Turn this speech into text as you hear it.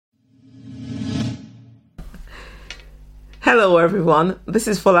Hello everyone, this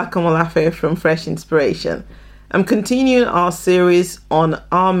is Fola Komolafe from Fresh Inspiration. I'm continuing our series on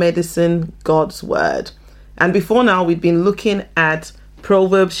Our Medicine, God's Word. And before now, we've been looking at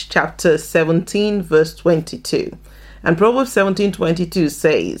Proverbs chapter 17, verse 22. And Proverbs 17:22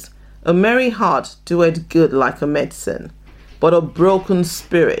 says, "A merry heart doeth good like a medicine, but a broken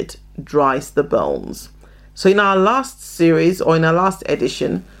spirit dries the bones." So in our last series, or in our last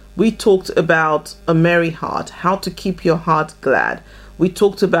edition, we talked about a merry heart, how to keep your heart glad. We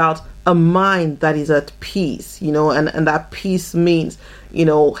talked about a mind that is at peace, and that peace means,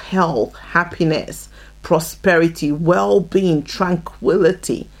 health, happiness, prosperity, well-being,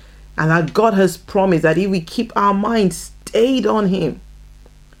 tranquility. And that God has promised that if we keep our mind stayed on Him,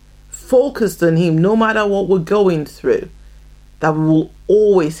 focused on Him, no matter what we're going through, that we will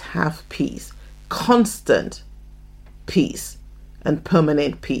always have peace, constant peace, and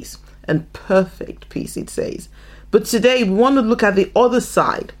permanent peace, and perfect peace, it says. But today we want to look at the other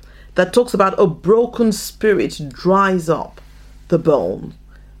side that talks about a broken spirit dries up the bone.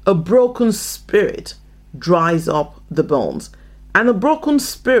 A broken spirit dries up the bones. And a broken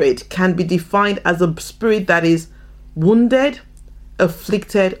spirit can be defined as a spirit that is wounded,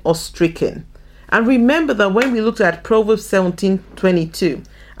 afflicted, or stricken. And remember that when we looked at Proverbs 17:22,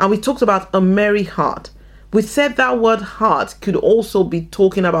 and we talked about a merry heart, we said that word heart could also be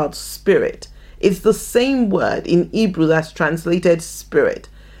talking about spirit. It's the same word in Hebrew that's translated spirit.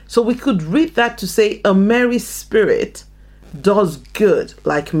 So we could read that to say a merry spirit does good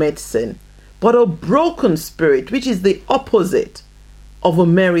like medicine, but a broken spirit, which is the opposite of a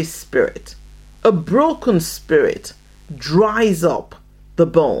merry spirit, a broken spirit dries up the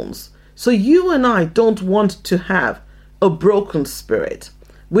bones. So you and I don't want to have a broken spirit.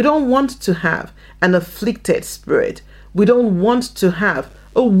 We don't want to have an afflicted spirit. We don't want to have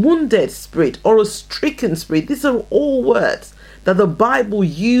a wounded spirit or a stricken spirit. These are all words that the Bible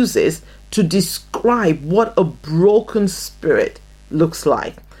uses to describe what a broken spirit looks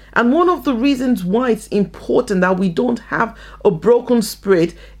like. And one of the reasons why it's important that we don't have a broken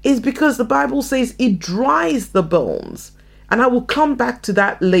spirit is because the Bible says it dries the bones. And I will come back to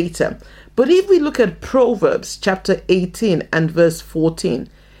that later. But if we look at Proverbs chapter 18 and verse 14,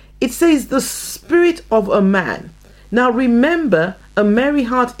 it says the spirit of a man. Now remember, a merry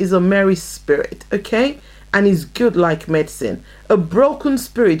heart is a merry spirit, okay? And is good like medicine. A broken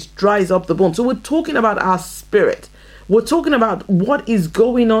spirit dries up the bone. So we're talking about our spirit. We're talking about what is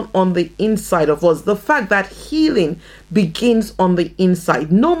going on the inside of us. The fact that healing begins on the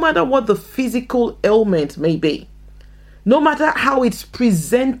inside, no matter what the physical ailment may be. No matter how it's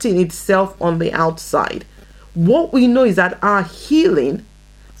presenting itself on the outside. What we know is that our healing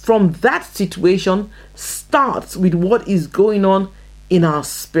from that situation starts with what is going on in our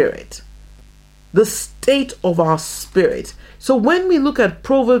spirit, the state of our spirit. So when we look at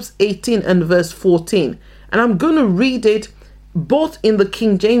Proverbs 18 and verse 14, and I'm going to read it both in the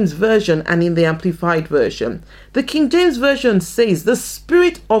King James Version and in the Amplified Version. The King James Version says, the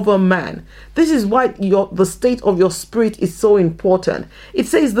spirit of a man. This is why the state of your spirit is so important. It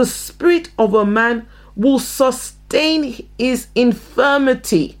says the spirit of a man will sustain his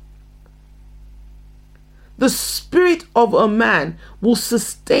infirmity. The spirit of a man will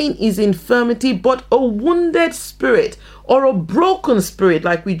sustain his infirmity, but a wounded spirit or a broken spirit,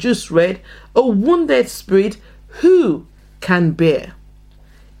 like we just read, a wounded spirit, who can bear?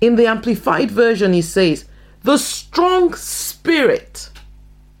 In the Amplified Version, it says, the strong spirit.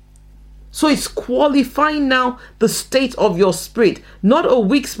 So it's qualifying now the state of your spirit, not a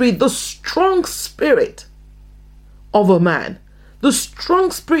weak spirit, the strong spirit of a man. The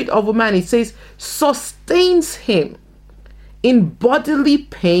strong spirit of a man, it says, sustains him in bodily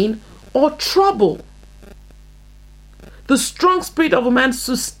pain or trouble. The strong spirit of a man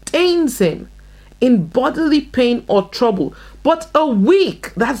sustains him in bodily pain or trouble. But a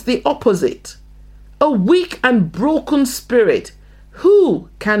weak, that's the opposite. A weak and broken spirit, who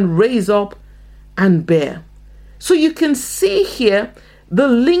can raise up and bear? So you can see here the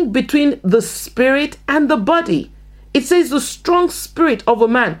link between the spirit and the body. It says the strong spirit of a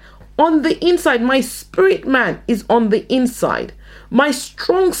man on the inside. My spirit man is on the inside. My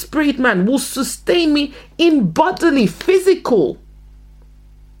strong spirit man will sustain me in bodily, physical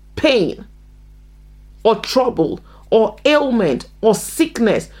pain or trouble or ailment or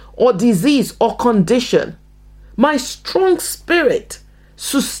sickness or disease or condition. My strong spirit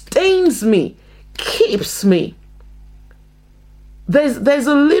sustains me, keeps me. There's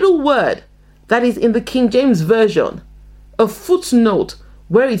a little word that is in the King James Version, a footnote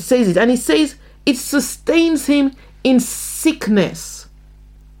where it says it, and it says it sustains him in sickness.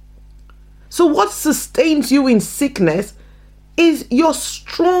 So what sustains you in sickness is your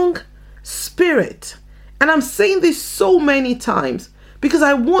strong spirit. And I'm saying this so many times because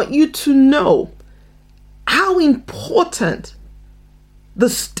I want you to know how important the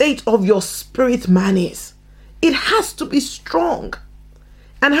state of your spirit man is. It has to be strong.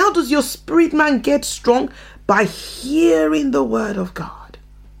 And how does your spirit man get strong? By hearing the word of God.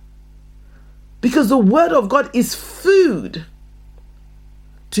 Because the word of God is food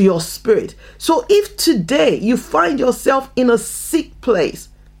to your spirit. So if today you find yourself in a sick place,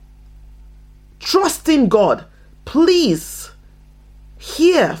 trusting God, please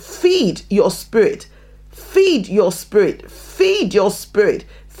feed your spirit. Feed your spirit. Feed your spirit.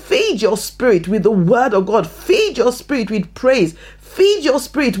 Feed your spirit with the word of God. Feed your spirit with praise. Feed your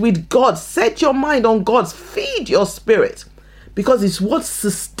spirit with God. Set your mind on God. Feed your spirit, because it's what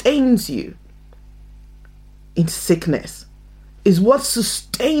sustains you in sickness. Is what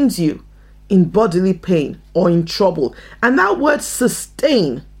sustains you in bodily pain or in trouble. And that word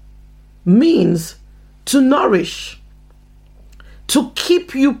sustain means to nourish, to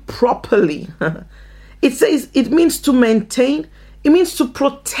keep you properly. It says it means to maintain, it means to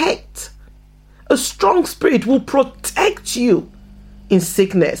protect. A strong spirit will protect you in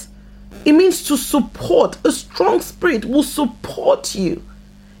sickness. It means to support. A strong spirit will support you.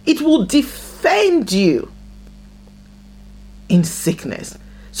 It will defend you in sickness.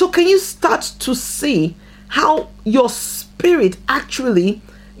 So can you start to see how your spirit actually,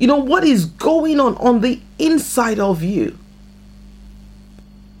 what is going on the inside of you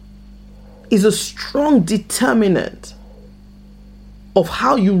is a strong determinant of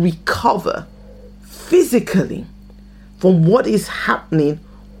how you recover physically from what is happening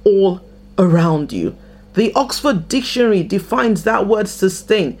all around you. The Oxford Dictionary defines that word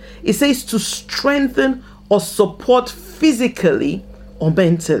sustain. It says to strengthen or support physically or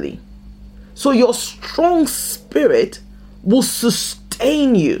mentally. So your strong spirit will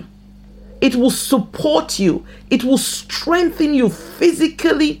sustain you. It will support you. It will strengthen you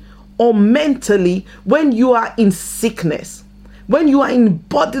physically or mentally when you are in sickness, when you are in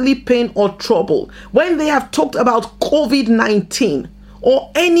bodily pain or trouble, when they have talked about COVID-19 or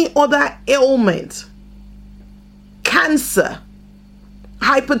any other ailment, cancer,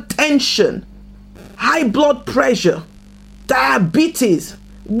 hypertension, high blood pressure, diabetes,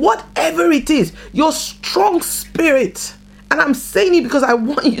 whatever it is, your strong spirit. And I'm saying it because I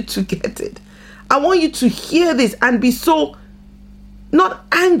want you to get it. I want you to hear this and be so not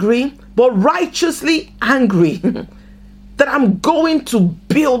angry, but righteously angry that I'm going to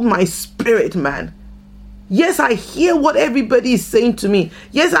build my spirit, man. Yes, I hear what everybody is saying to me.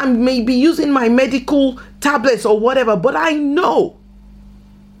 Yes, I may be using my medical tablets or whatever, but I know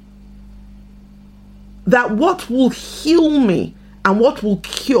that what will heal me and what will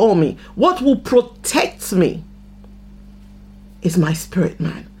cure me, what will protect me, is my spirit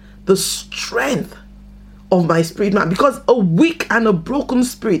man. The strength of my spirit man. Because a weak and a broken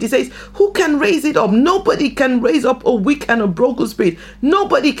spirit, it says, who can raise it up? Nobody can raise up a weak and a broken spirit.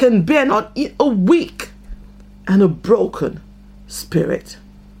 Nobody can bear not a weak and a broken spirit.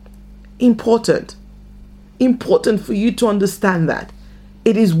 Important for you to understand that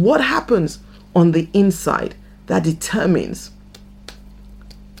it is what happens on the inside that determines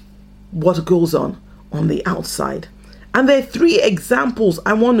what goes on the outside. And there are 3 examples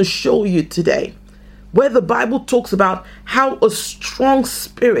I want to show you today where the Bible talks about how a strong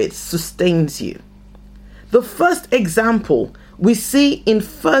spirit sustains you. The first example we see in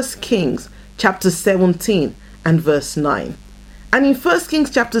 1 Kings chapter 17 and verse 9. And in 1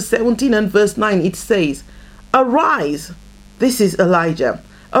 Kings chapter 17 and verse 9 it says, "Arise," this is Elijah,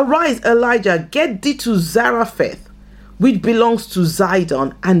 "Arise, Elijah, get thee to Zarephath, which belongs to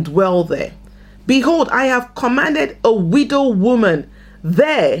Zidon, and dwell there. Behold, I have commanded a widow woman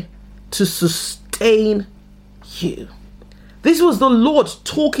there to sustain you." This was the Lord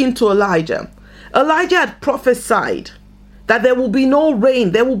talking to Elijah. Elijah had prophesied that there will be no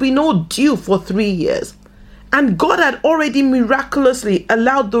rain, there will be no dew for 3 years. And God had already miraculously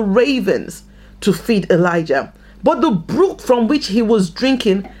allowed the ravens to feed Elijah. But the brook from which he was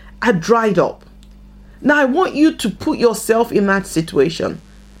drinking had dried up. Now I want you to put yourself in that situation.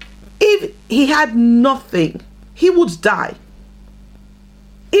 If he had nothing, he would die.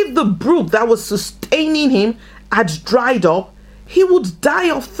 If the brook that was sustaining him had dried up, he would die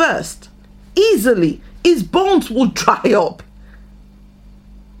of thirst. Easily, his bones would dry up.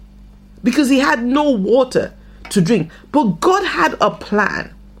 Because he had no water to drink. But God had a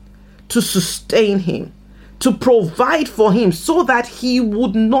plan to sustain him, to provide for him so that he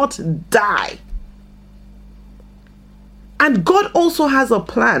would not die. And God also has a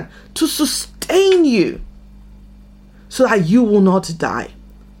plan to sustain you so that you will not die.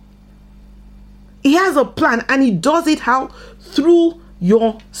 He has a plan, and he does it how? Through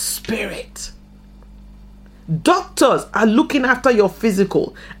your spirit. Doctors are looking after your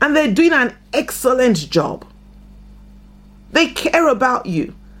physical, and they're doing an excellent job. They care about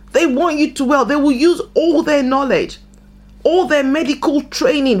you. They want you to well. They will use all their knowledge, all their medical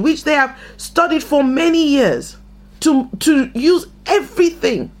training, which they have studied for many years, to use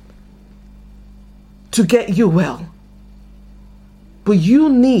everything to get you well. But you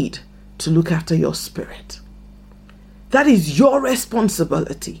need to look after your spirit. That is your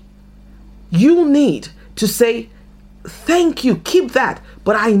responsibility. You need to say, thank you, keep that,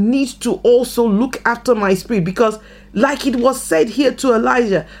 but I need to also look after my spirit, because like it was said here to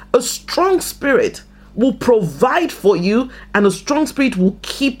Elijah, a strong spirit will provide for you, and a strong spirit will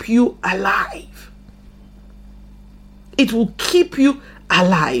keep you alive. It will keep you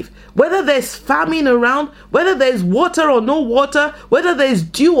alive. Whether there's famine around, whether there's water or no water, whether there's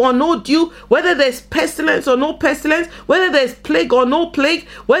dew or no dew, whether there's pestilence or no pestilence, whether there's plague or no plague,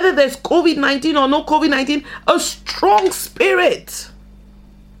 whether there's COVID-19 or no COVID-19, a strong spirit.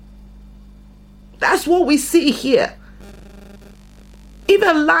 That's what we see here. If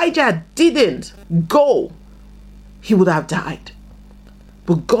Elijah didn't go, he would have died.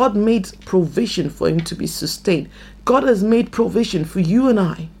 But God made provision for him to be sustained. God has made provision for you and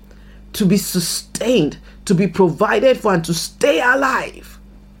I to be sustained, to be provided for, and to stay alive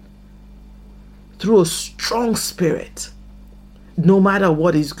through a strong spirit, no matter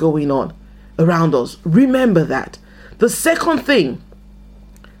what is going on around us. Remember that. The second thing,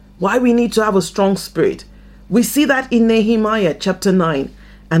 why we need to have a strong spirit, we see that in Nehemiah chapter 9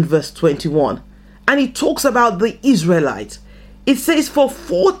 and verse 21. And it talks about the Israelites. It says, for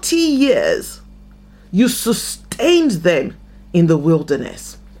 40 years you sustained them in the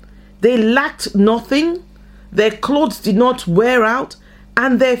wilderness. They lacked nothing, their clothes did not wear out,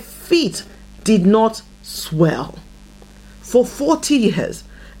 and their feet did not swell. For 40 years,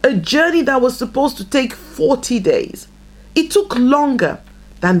 a journey that was supposed to take 40 days, it took longer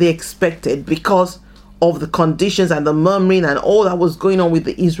than they expected because of the conditions and the murmuring and all that was going on with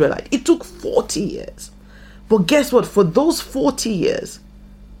the Israelites. It took 40 years. But guess what? For those 40 years,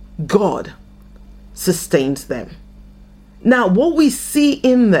 God sustained them. Now, what we see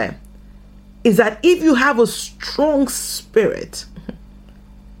in there is that if you have a strong spirit,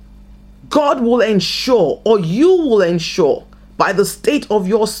 God will ensure, or you will ensure by the state of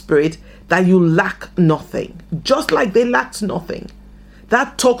your spirit, that you lack nothing. Just like they lacked nothing.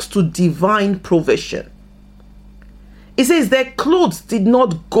 That talks to divine provision. It says their clothes did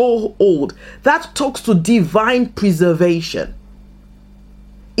not go old. That talks to divine preservation.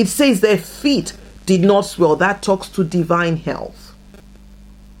 It says their feet did not swell. That talks to divine health.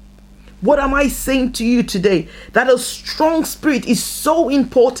 What am I saying to you today? That a strong spirit is so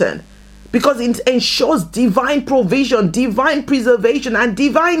important because it ensures divine provision, divine preservation, and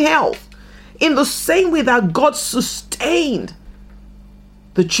divine health. In the same way that God sustained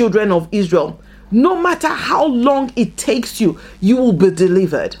the children of Israel. No matter how long it takes you, you will be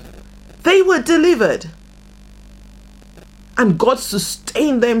delivered. They were delivered. And God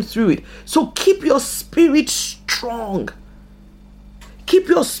sustained them through it. So keep your spirit strong. Keep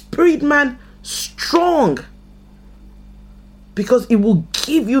your spirit, man, strong. Because it will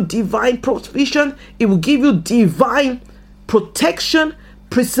give you divine provision. It will give you divine protection,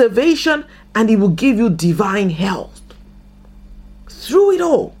 preservation, and it will give you divine health. Through it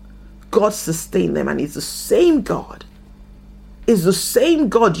all, God sustained them, and it's the same God. It's the same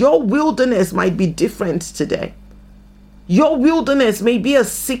God. Your wilderness might be different today. Your wilderness may be a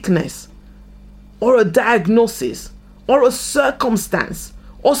sickness or a diagnosis or a circumstance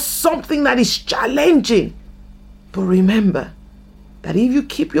or something that is challenging. But remember that if you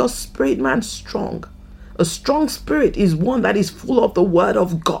keep your spirit, man, strong, a strong spirit is one that is full of the word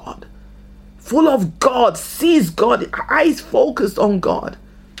of God. Full of God, sees God, eyes focused on God.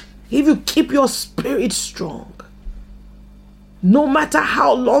 If you keep your spirit strong, no matter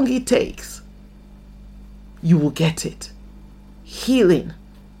how long it takes, you will get it. Healing,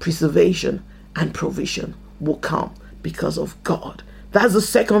 preservation, and provision will come because of God. That's the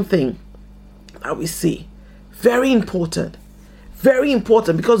second thing that we see. Very important. Very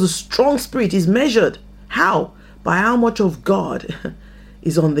important, because a strong spirit is measured. How? By how much of God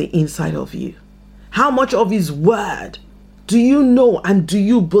is on the inside of you. How much of his word do you know and do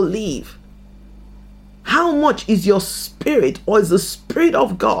you believe? How much is your spirit, or is the spirit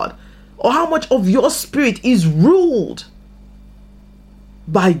of God, or how much of your spirit is ruled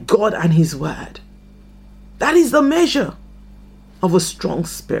by God and his word? That is the measure of a strong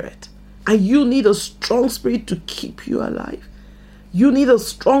spirit. And you need a strong spirit to keep you alive. You need a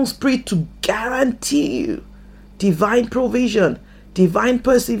strong spirit to guarantee you divine provision, divine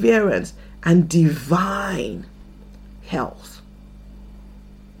perseverance, and divine health.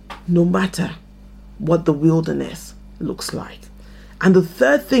 No matter what the wilderness looks like. And the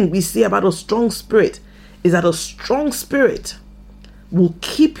third thing we see about a strong spirit is that a strong spirit will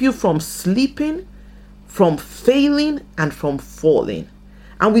keep you from sleeping, from failing, and from falling.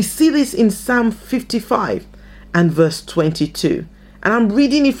 And we see this in Psalm 55 and verse 22. And I'm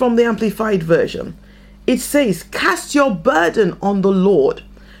reading it from the Amplified Version. It says, "Cast your burden on the Lord,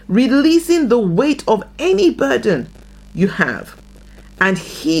 releasing the weight of any burden you have, and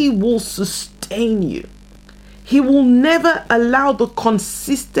He will sustain you. He will never allow the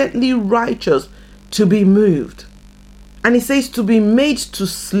consistently righteous to be moved." And it says to be made to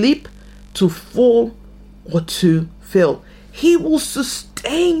sleep, to fall, or to fail. He will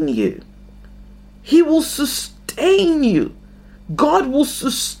sustain you. He will sustain you. God will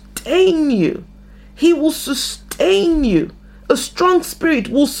sustain you. He will sustain you. A strong spirit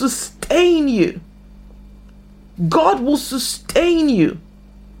will sustain you. God will sustain you.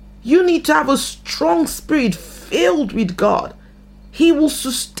 You need to have a strong spirit filled with God. He will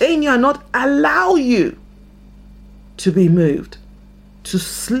sustain you and not allow you to be moved, to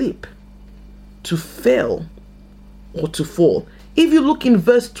sleep, to fail, or to fall. If you look in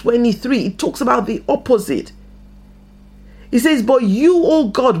verse 23, it talks about the opposite. It says, "But you, O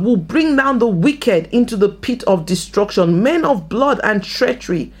God, will bring down the wicked into the pit of destruction. Men of blood and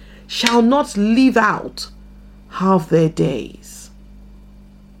treachery shall not live out half their days.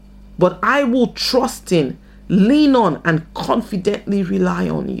 But I will trust in, lean on, and confidently rely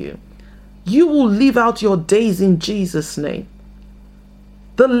on you." You will live out your days in Jesus' name.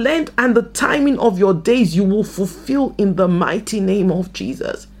 The length and the timing of your days you will fulfill in the mighty name of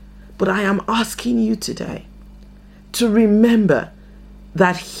Jesus. But I am asking you today to remember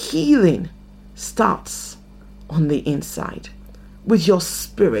that healing starts on the inside with your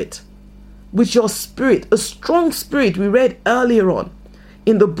spirit. With your spirit, a strong spirit we read earlier on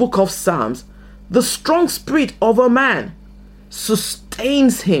in the book of Psalms. The strong spirit of a man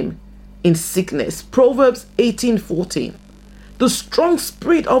sustains him in sickness. Proverbs 18:14. The strong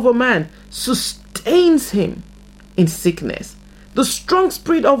spirit of a man sustains him in sickness. The strong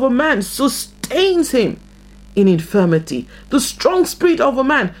spirit of a man sustains him in infirmity. The strong spirit of a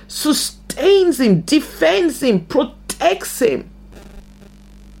man sustains him, defends him, protects him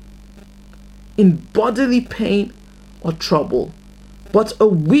in bodily pain or trouble. But a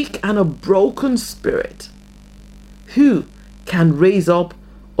weak and a broken spirit, who can raise up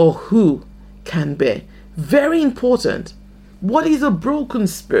or who can bear? Very important. What is a broken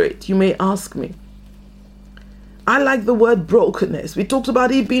spirit, you may ask me? I like the word brokenness. We talked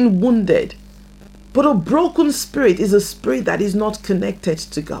about it being wounded. But a broken spirit is a spirit that is not connected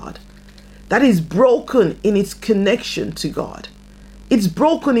to God. That is broken in its connection to God. It's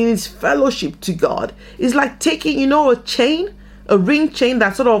broken in its fellowship to God. It's like taking, a chain, a ring chain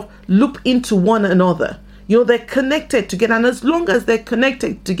that sort of loop into one another. They're connected together. And as long as they're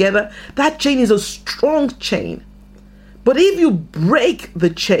connected together, that chain is a strong chain. But if you break the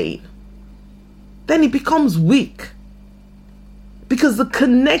chain, then it becomes weak. Because the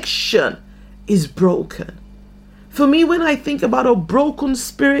connection is broken. For me, when I think about a broken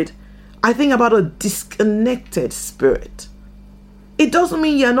spirit, I think about a disconnected spirit. It doesn't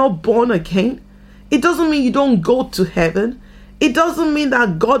mean you're not born again. It doesn't mean you don't go to heaven. It doesn't mean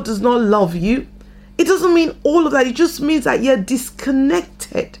that God does not love you. It doesn't mean all of that. It just means that you're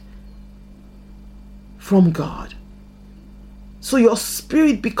disconnected from God. So your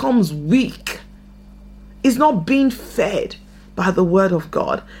spirit becomes weak. It's not being fed by the word of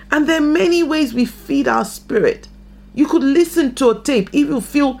God. And there are many ways we feed our spirit. You could listen to a tape if you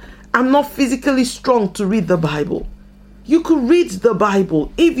feel I'm not physically strong to read the Bible. You could read the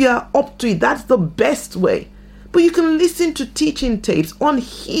Bible if you're up to it. That's the best way. But you can listen to teaching tapes on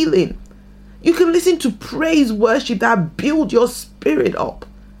healing. You can listen to praise worship that build your spirit up.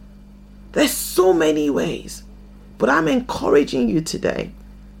 There's so many ways. But I'm encouraging you today,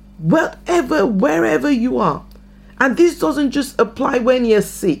 wherever you are. And this doesn't just apply when you're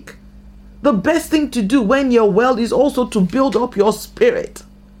sick. The best thing to do when you're well is also to build up your spirit.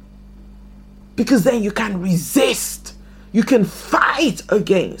 Because then you can resist. You can fight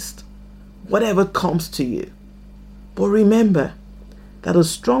against whatever comes to you. But remember that a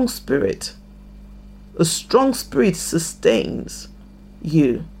strong spirit sustains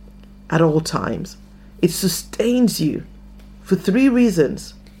you at all times. It sustains you for 3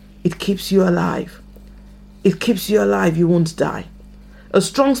 reasons. It keeps you alive. It keeps you alive. You won't die. A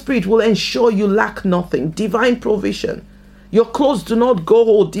strong spirit will ensure you lack nothing. Divine provision. Your clothes do not go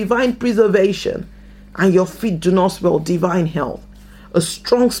old. Divine preservation. And your feet do not swell. Divine health. A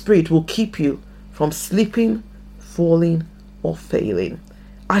strong spirit will keep you from slipping, falling, or failing.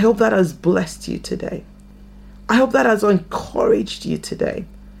 I hope that has blessed you today. I hope that has encouraged you today.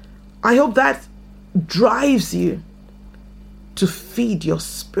 I hope that drives you to feed your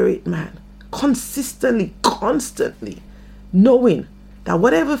spirit man consistently, constantly, knowing that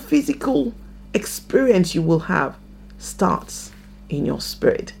whatever physical experience you will have starts in your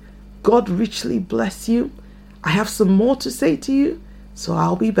spirit. God richly bless you. I have some more to say to you, so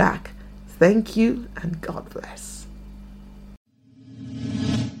I'll be back. Thank you and God bless.